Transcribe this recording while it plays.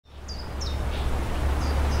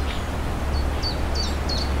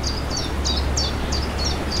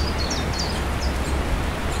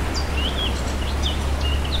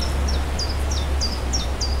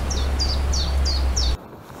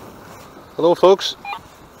Hello folks,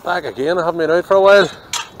 back again. I haven't been out for a while.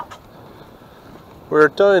 We're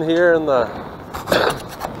down here in the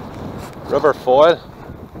River Foyle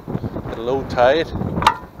at low tide. So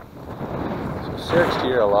searched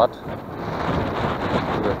here a lot.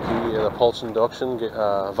 The pulse induction,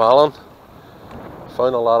 Valin.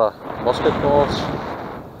 Found a lot of musket balls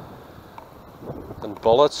and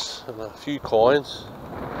bullets and a few coins.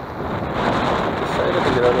 Decided to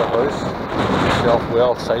get out of the house,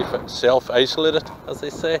 self-isolated, as they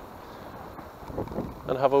say,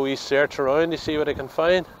 and have a wee search around to see what I can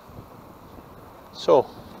find. So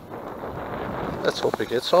let's hope we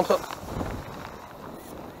get something.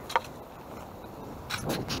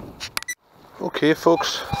 Okay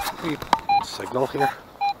folks, wee signal here.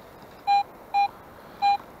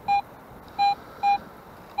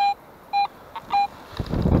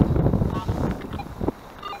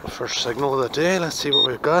 First signal of the day. Let's see what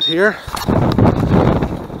we've got here.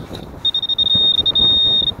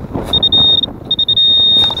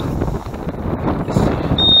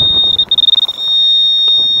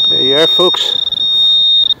 There you are folks.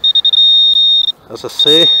 As I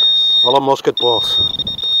say, full of musket balls.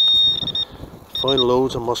 Found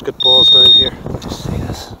loads of musket balls down here. Let's see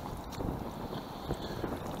this.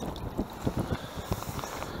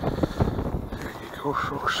 There you go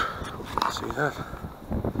folks. Hope you can see that.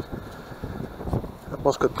 That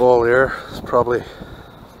musket ball there is probably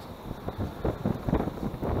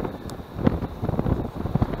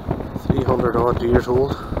 300 odd years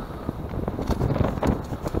old.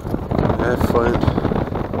 I've found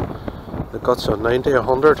the guts of 90,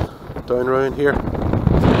 100 down around here.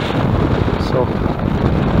 So,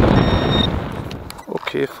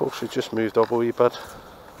 okay folks, we just moved up a wee bit.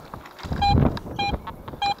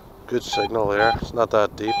 Good signal there, it's not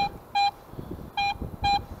that deep.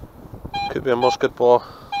 Could be a musket ball,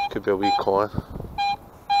 could be a wee coin.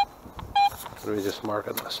 What do we just mark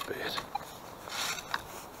it in a spade?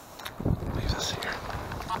 Leave this here.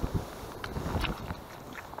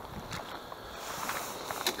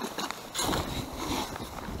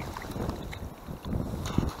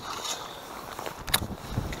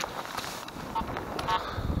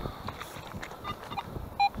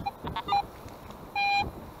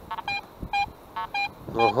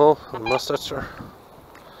 The muskets are.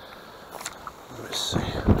 Let me see.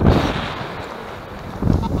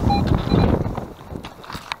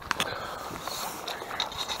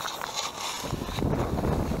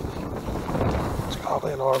 It's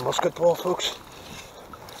probably another musket ball, folks.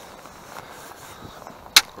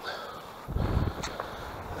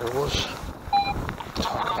 There was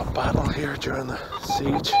talk of a battle here during the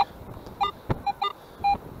siege.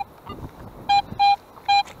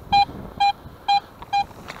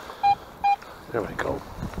 There we go.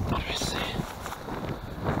 Let me see.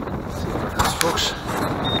 Let's see where it is, folks.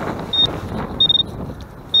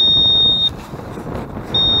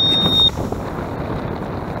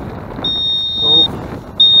 Oh.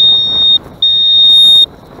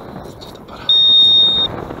 Just a bit of,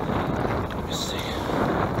 let me see.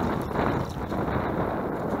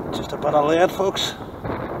 Just a bit of lead, folks.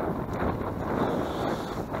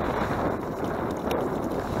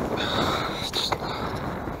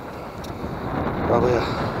 Probably a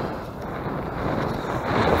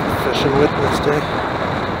fishing with this day.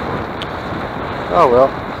 Oh well.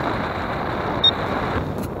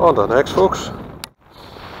 On to the next, folks.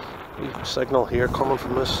 Signal here coming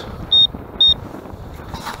from this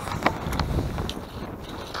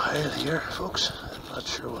pile here, folks. I'm not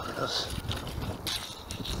sure what it is.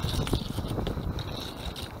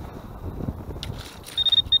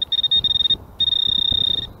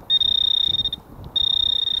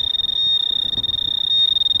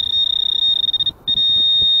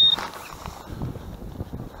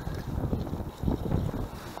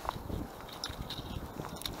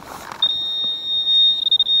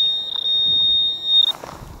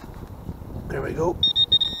 There we go.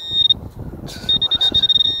 What is it?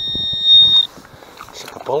 It's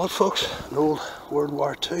like a bullet, folks. An old World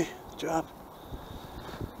War II job.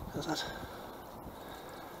 Is it?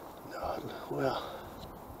 No, well,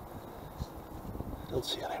 I don't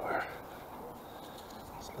see anywhere.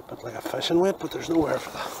 It's a bit like a fishing weight, but there's nowhere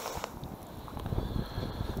for that.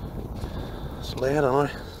 It's lead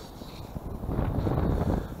anyway.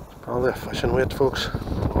 It's probably a fishing weight, folks.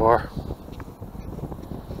 Or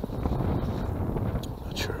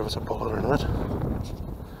sure if it's a bullet or not.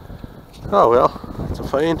 Oh well, it's a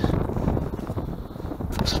find.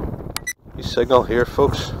 You signal here,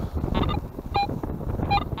 folks.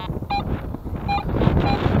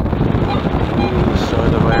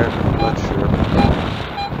 Sound of iron, I'm not sure.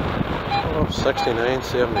 Oh, 69,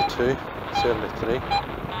 72, 73.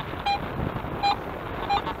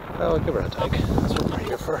 Well, I'll give her a dig. That's what we're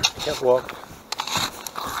here for. You can't walk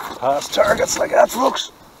past targets like that,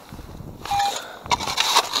 folks.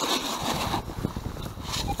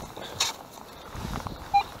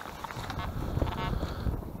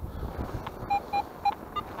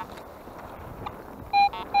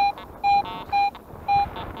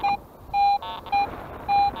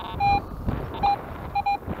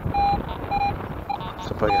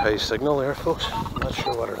 It's a big high signal there, folks. I'm not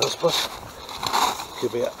sure what it is, but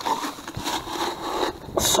could be a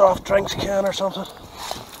soft drinks can or something.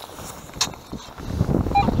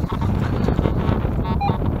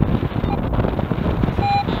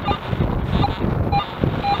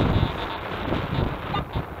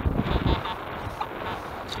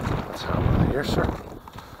 What's happening here, sir?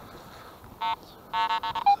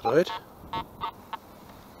 Is it out?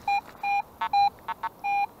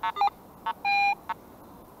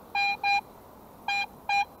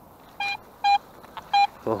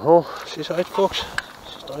 She's out, folks.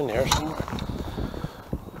 She's down there somewhere.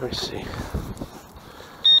 Let me see.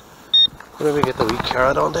 Maybe get the wee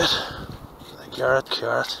carrot on it. The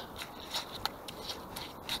carrot.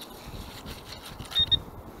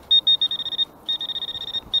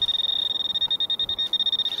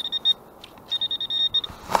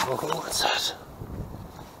 Oh, what's that?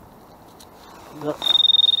 No.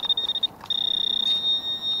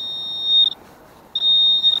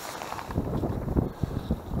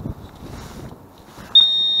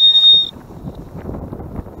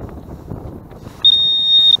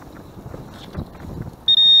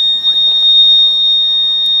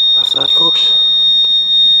 That's that, folks.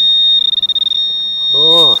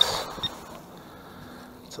 Oh,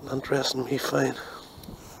 it's an interesting wee find.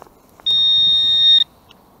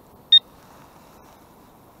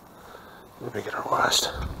 Let me get her washed.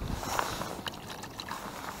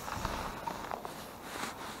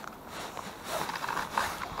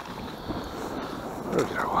 We'll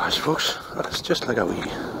get her washed, folks. That's just like a wee.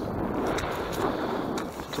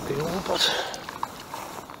 Could be old, but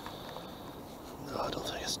no, I don't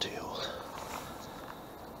think it's too old.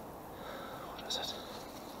 What is it?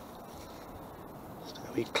 It's like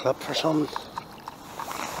a wee clip or something.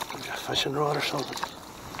 Maybe a fishing rod or something.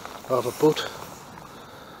 Off a boat.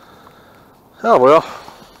 Oh well,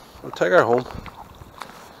 we'll take her home.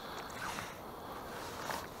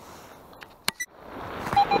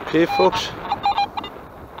 Okay, folks.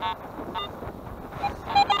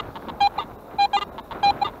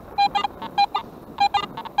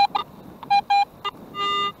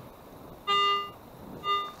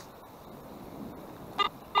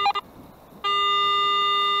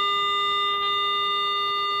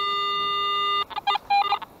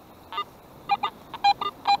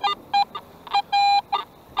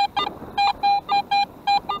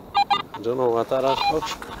 I don't know what that is,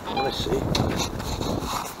 folks. Let me see.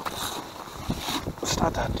 It's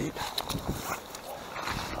not that deep.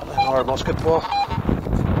 Probably another musket ball.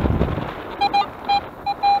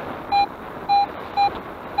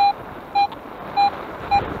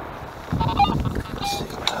 Let's see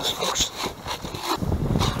what it is, folks.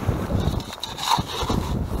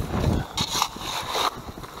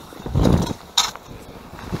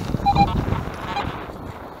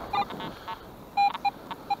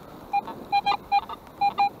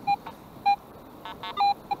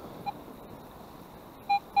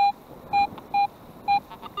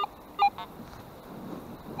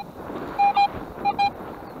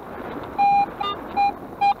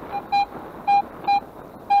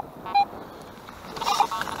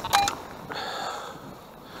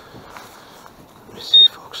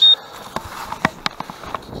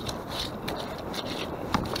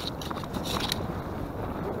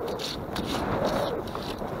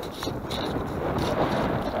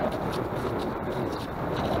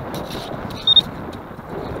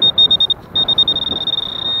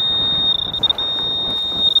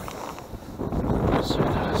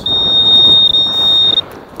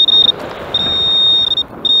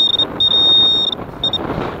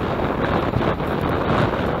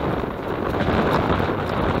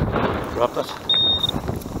 Dropped it.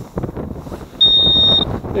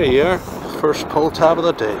 There you are, first pull tab of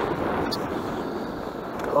the day.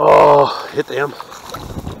 Oh, hit them.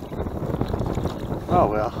 Oh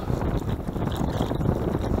well.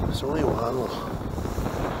 There's only one.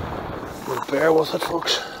 We'll bear with it,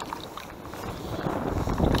 folks.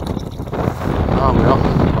 Oh well,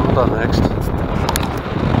 on to the next.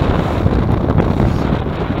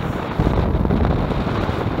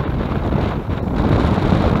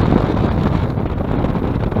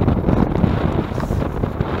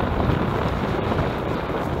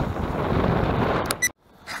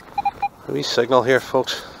 A wee signal here,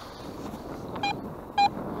 folks.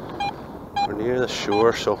 near the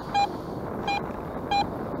shore, so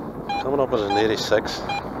coming up as an 86.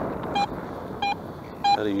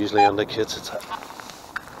 That usually indicates it's a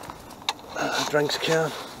drinks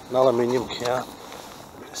can, an aluminium can.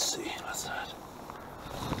 Let's see, what's that?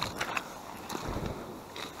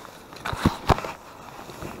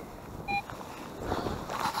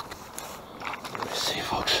 Let me see,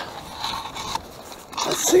 folks.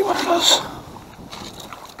 Let's see what it is.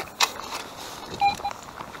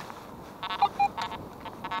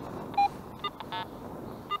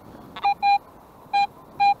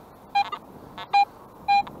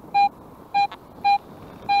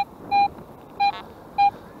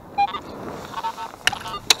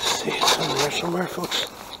 Somewhere, folks.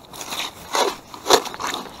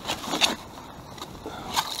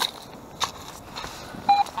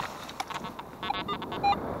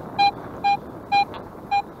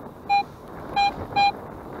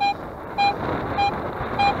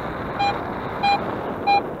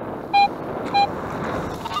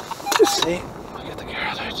 Let's see. I'll get the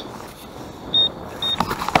carrot out.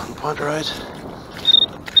 Point her out.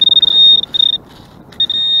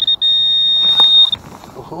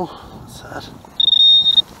 Oh, what's that?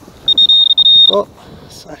 Oh,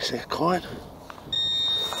 it's actually a coin.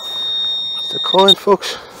 It's a coin,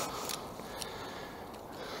 folks.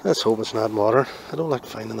 Let's hope it's not modern. I don't like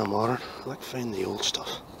finding the modern. I like finding the old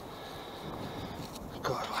stuff.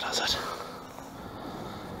 God, what is it?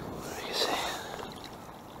 Let me see.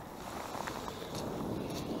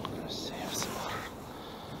 Let's see if it's modern.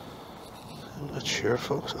 I'm not sure,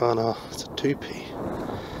 folks. Oh no, it's a 2p.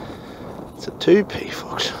 It's a 2p,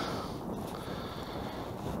 folks.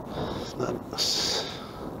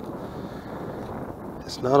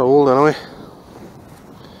 It's not old anyway.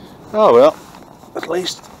 Oh well, at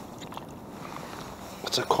least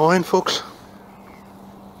it's a coin, folks.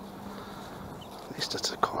 At least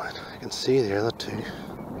it's a coin. I can see there the two.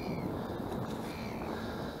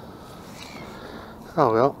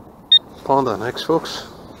 Oh well, on to the next, folks.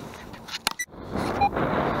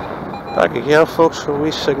 Back again, folks, for a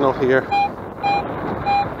wee signal here.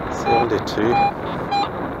 72.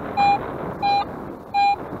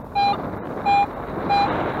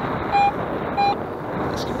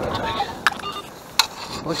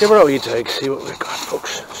 We'll give her a wee dig, see what we've got,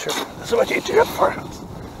 folks. Sure, this is what you do it for. I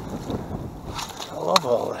love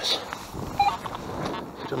all this.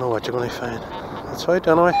 You don't know what you're going to find. That's right,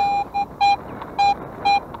 anyway.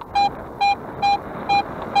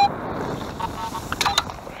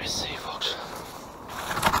 Let's see, folks.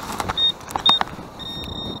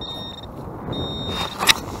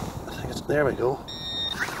 I think it's, there we go.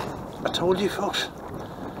 I told you, folks.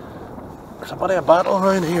 There's a bit of a battle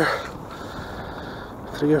around here.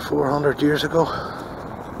 300 or 400 years ago,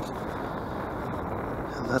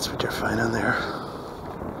 and that's what you're finding there.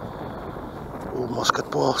 Old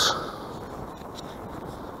musket balls.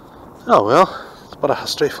 Oh well, it's a bit of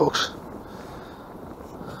history, folks.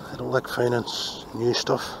 I don't like finding new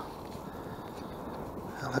stuff.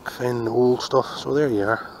 I like finding old stuff, so there you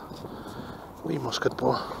are. Wee musket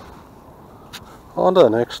ball. On to the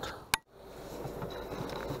next.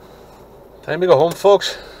 Time to go home,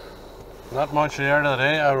 folks. Not much there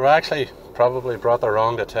today. I actually probably brought the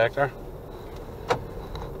wrong detector.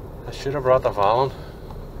 I should have brought the Valen.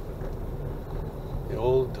 The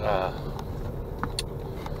old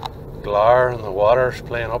glare and the water's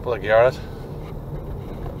playing up with the Garrett.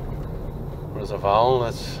 Whereas the Valen,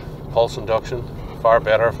 it's pulse induction. Far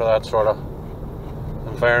better for that sort of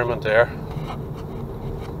environment there.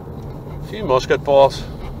 A few musket balls. A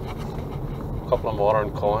couple of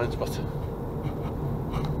modern coins, but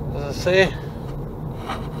as I say,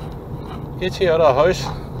 get you out of the house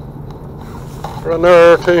for an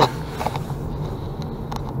hour or two.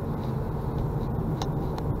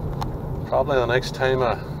 Probably the next time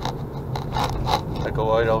I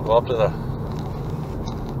go out, I'll go up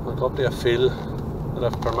to a field that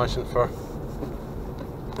I've permission for.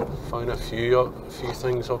 Found a few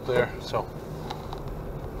things up there. So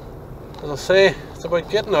as I say, it's about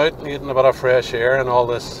getting out and getting a bit of fresh air and all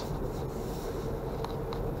this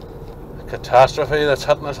catastrophe that's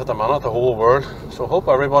hitting us at the minute, the whole world. So hope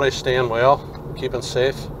everybody's staying well, keeping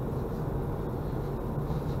safe.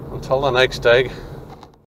 Until the next dig.